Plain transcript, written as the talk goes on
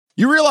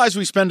You realize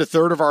we spend a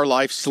third of our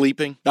life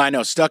sleeping? I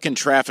know, stuck in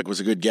traffic was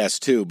a good guess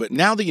too, but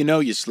now that you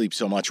know you sleep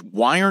so much,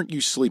 why aren't you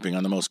sleeping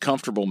on the most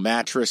comfortable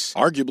mattress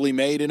arguably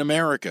made in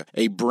America?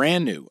 A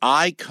brand new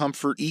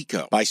iComfort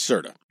Eco by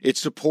Serta. It's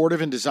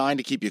supportive and designed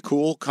to keep you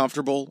cool,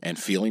 comfortable, and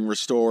feeling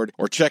restored.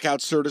 Or check out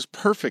Serta's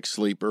Perfect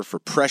Sleeper for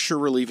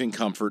pressure-relieving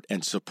comfort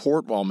and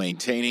support while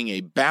maintaining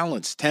a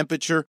balanced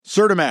temperature.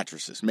 Serta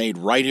mattresses made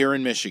right here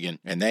in Michigan,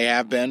 and they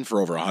have been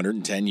for over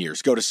 110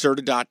 years. Go to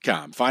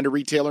Serta.com. Find a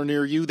retailer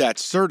near you.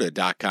 That's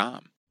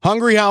Serta.com.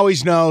 Hungry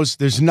Howie's knows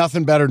there's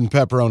nothing better than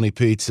pepperoni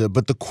pizza,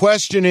 but the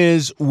question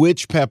is,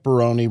 which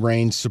pepperoni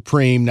reigns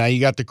supreme? Now,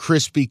 you got the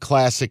crispy,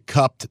 classic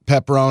cupped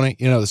pepperoni,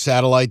 the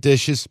satellite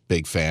dishes.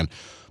 Big fan.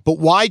 But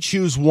why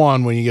choose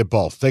one when you get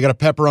both? They got a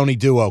pepperoni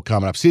duo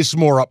coming up. See, this is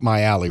more up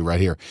my alley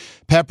right here.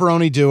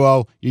 Pepperoni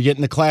duo, you're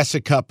getting the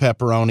classic cup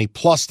pepperoni,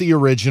 plus the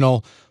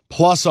original,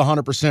 plus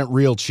 100%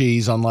 real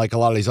cheese, unlike a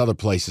lot of these other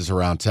places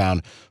around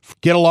town.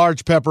 Get a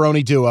large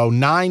pepperoni duo,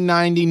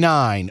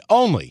 $9.99,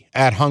 only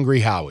at Hungry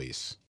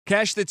Howie's.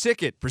 Cash the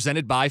Ticket,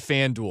 presented by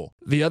FanDuel.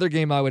 The other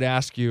game I would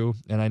ask you,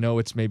 and I know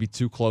it's maybe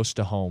too close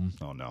to home.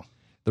 Oh, no.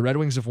 The Red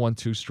Wings have won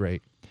 2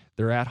 straight.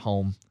 They're at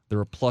home.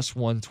 They're a plus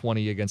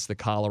 120 against the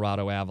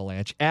Colorado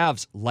Avalanche.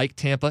 Avs, like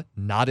Tampa,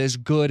 not as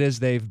good as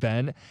they've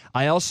been.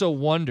 I also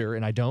wonder,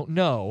 and I don't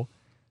know,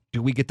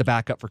 do we get the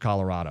backup for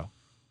Colorado?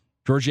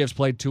 Georgiev's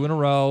played 2 in a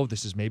row.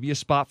 This is maybe a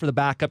spot for the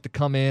backup to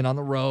come in on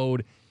the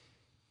road.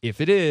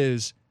 If it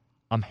is,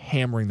 I'm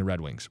hammering the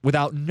Red Wings.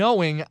 Without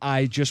knowing,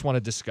 I just want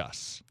to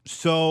discuss.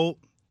 So,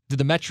 do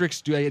the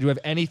metrics, do I have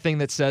anything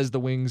that says the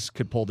Wings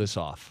could pull this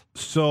off?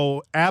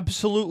 So,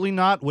 absolutely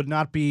not would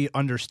not be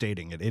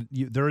understating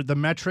it. The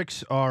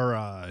metrics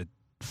are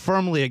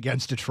firmly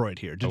against Detroit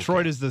here.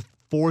 Detroit is the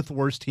 4th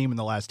worst team in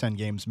the last 10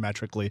 games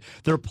metrically.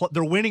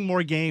 They're winning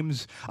more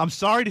games. I'm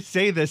sorry to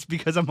say this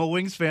because I'm a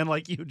Wings fan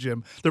like you,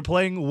 Jim. They're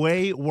playing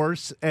way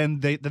worse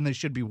than they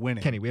should be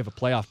winning. Kenny, we have a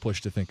playoff push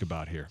to think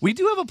about here. We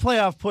do have a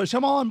playoff push.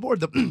 I'm all on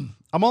board the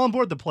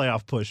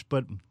playoff push,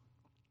 but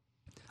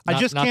I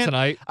just can't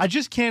tonight. I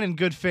just can't in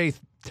good faith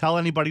tell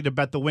anybody to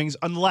bet the Wings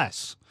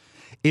unless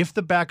if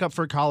the backup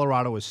for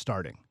Colorado is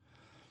starting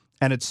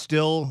and it's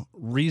still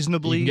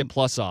reasonably you can get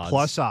plus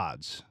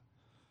odds.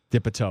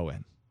 Dip a toe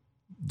in.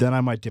 Then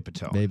I might dip a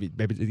toe. Maybe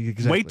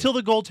exactly. Wait till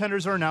the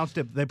goaltenders are announced.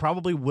 They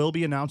probably will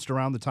be announced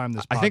around the time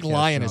this podcast I think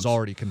Lyon comes. is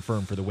already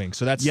confirmed for the Wings,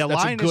 so that's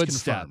Lyon a good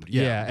is step. confirmed.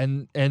 Yeah,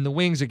 and the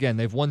Wings, again,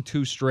 they've won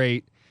 2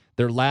 straight.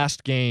 Their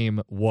last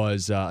game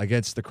was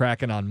against the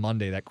Kraken on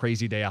Monday, that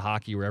crazy day of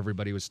hockey where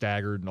everybody was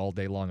staggered and all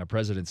day long on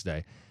President's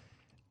Day.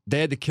 They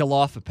had to kill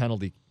off a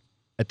penalty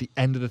at the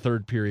end of the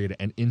 3rd period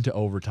and into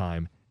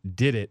overtime.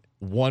 Did it,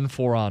 won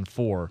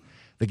 4-on-4.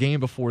 The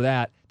game before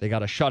that, they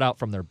got a shutout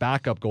from their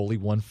backup goalie,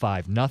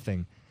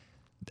 1-5-0.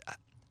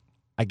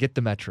 I get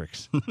the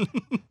metrics.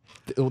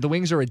 The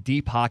Wings are a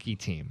deep hockey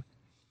team.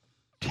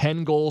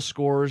 10 goal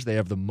scorers. They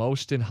have the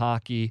most in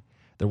hockey.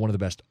 They're one of the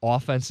best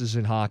offenses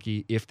in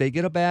hockey. If they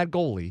get a bad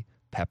goalie,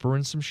 pepper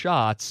in some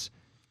shots,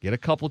 get a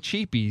couple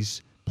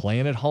cheapies,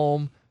 playing at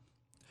home,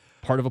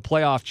 part of a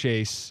playoff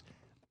chase,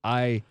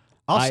 I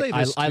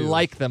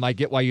like them. I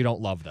get why you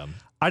don't love them.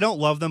 I don't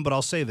love them, but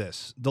I'll say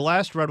this. The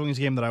last Red Wings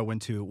game that I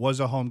went to was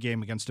a home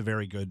game against a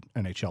very good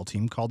NHL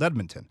team called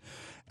Edmonton.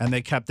 And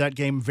they kept that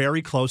game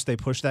very close. They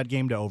pushed that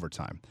game to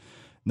overtime.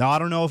 Now, I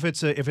don't know if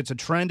it's a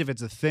trend, if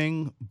it's a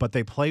thing, but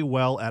they play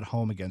well at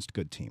home against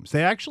good teams.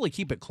 They actually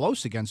keep it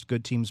close against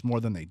good teams more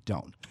than they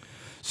don't.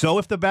 So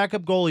if the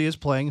backup goalie is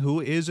playing, who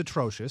is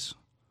atrocious,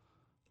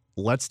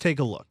 let's take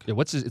a look. Yeah,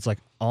 it's like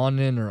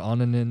Onnen or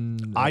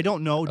Onnanen? I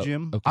don't know,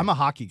 Jim. Okay. I'm a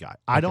hockey guy.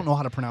 I don't know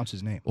how to pronounce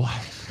his name. Well,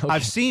 okay.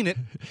 I've seen it.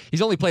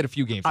 He's only played a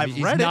few games. He's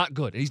not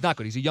good. He's not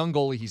good. He's a young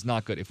goalie. He's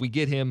not good. If we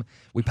get him,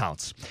 we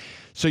pounce.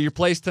 So your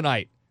plays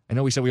tonight. I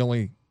know we said we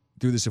only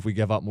do this if we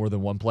give out more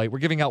than 1 play. We're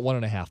giving out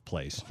 1.5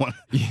 plays.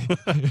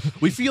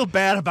 We feel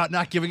bad about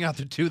not giving out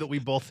the 2 that we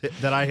both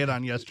that I hit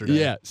on yesterday.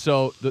 Yeah.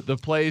 So the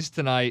plays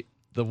tonight,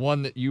 the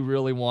one that you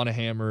really want to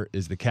hammer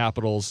is the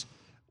Capitals.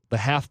 The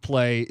half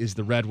play is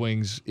the Red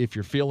Wings if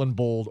you're feeling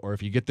bold or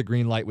if you get the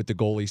green light with the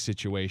goalie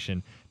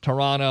situation.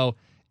 Toronto,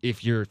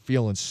 if you're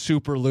feeling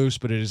super loose,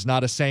 but it is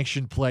not a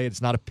sanctioned play.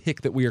 It's not a pick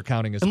that we are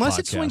counting as Unless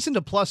a podcast. it swings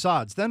into plus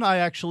odds, then I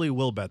actually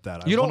will bet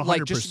that. You don't 100%.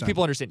 like, just so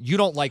people understand, you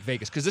don't like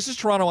Vegas because this is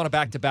Toronto on a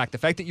back-to-back. The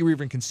fact that you were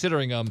even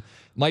considering them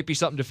might be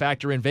something to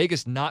factor in.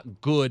 Vegas,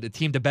 not good, a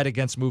team to bet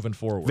against moving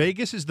forward.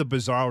 Vegas is the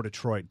bizarro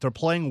Detroit. They're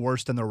playing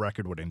worse than their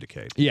record would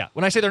indicate. Yeah.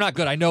 When I say they're not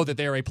good, I know that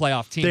they are a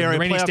playoff team. They are the a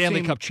reigning playoff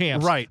Stanley team, Cup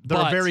champs. Right. They're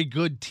a very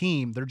good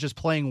team. They're just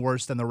playing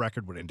worse than the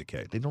record would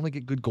indicate. They don't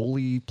get good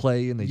goalie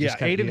play, and they just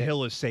Aiden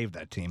Hill has saved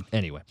that team.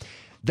 Anyway.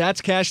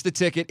 That's Cash the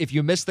Ticket. If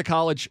you missed the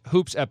College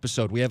Hoops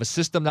episode, we have a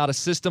system, not a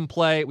system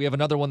play. We have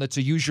another one that's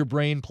a use your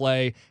brain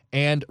play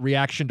and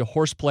reaction to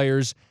horse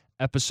players,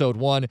 episode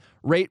 1.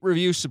 Rate,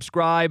 review,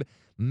 subscribe,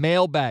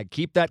 mailbag.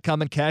 Keep that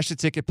coming.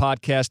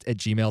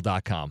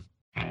 CashTheTicketPodcast@gmail.com.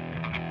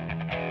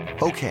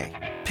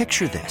 Okay,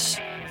 picture this.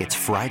 It's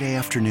Friday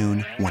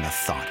afternoon when a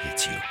thought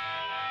hits you.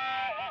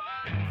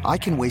 I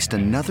can waste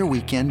another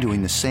weekend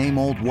doing the same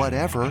old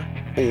whatever,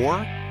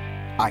 or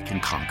I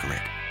can conquer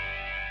it.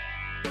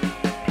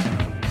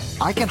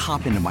 I can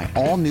hop into my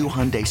all-new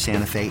Hyundai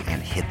Santa Fe and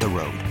hit the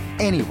road.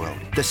 Any road.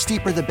 The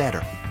steeper, the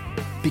better.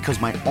 Because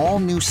my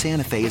all-new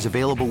Santa Fe is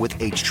available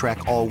with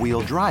H-Track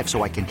all-wheel drive,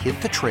 so I can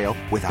hit the trail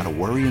without a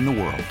worry in the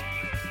world.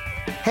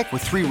 Heck,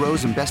 with 3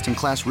 rows and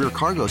best-in-class rear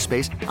cargo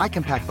space, I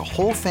can pack the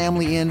whole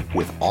family in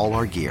with all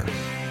our gear.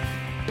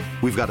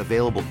 We've got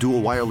available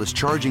dual wireless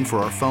charging for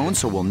our phones,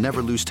 so we'll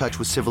never lose touch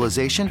with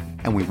civilization,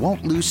 and we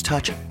won't lose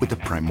touch with the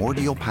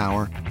primordial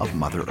power of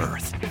Mother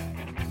Earth.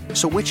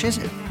 So which is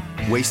it?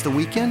 Waste the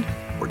weekend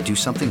or do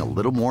something a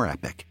little more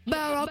epic?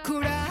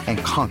 And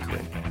conquer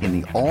it in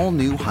the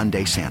all-new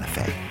Hyundai Santa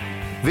Fe.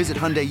 Visit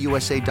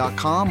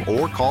HyundaiUSA.com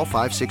or call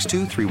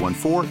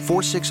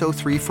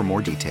 562-314-4603 for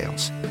more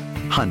details.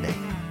 Hyundai,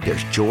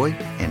 there's joy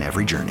in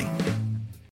every journey.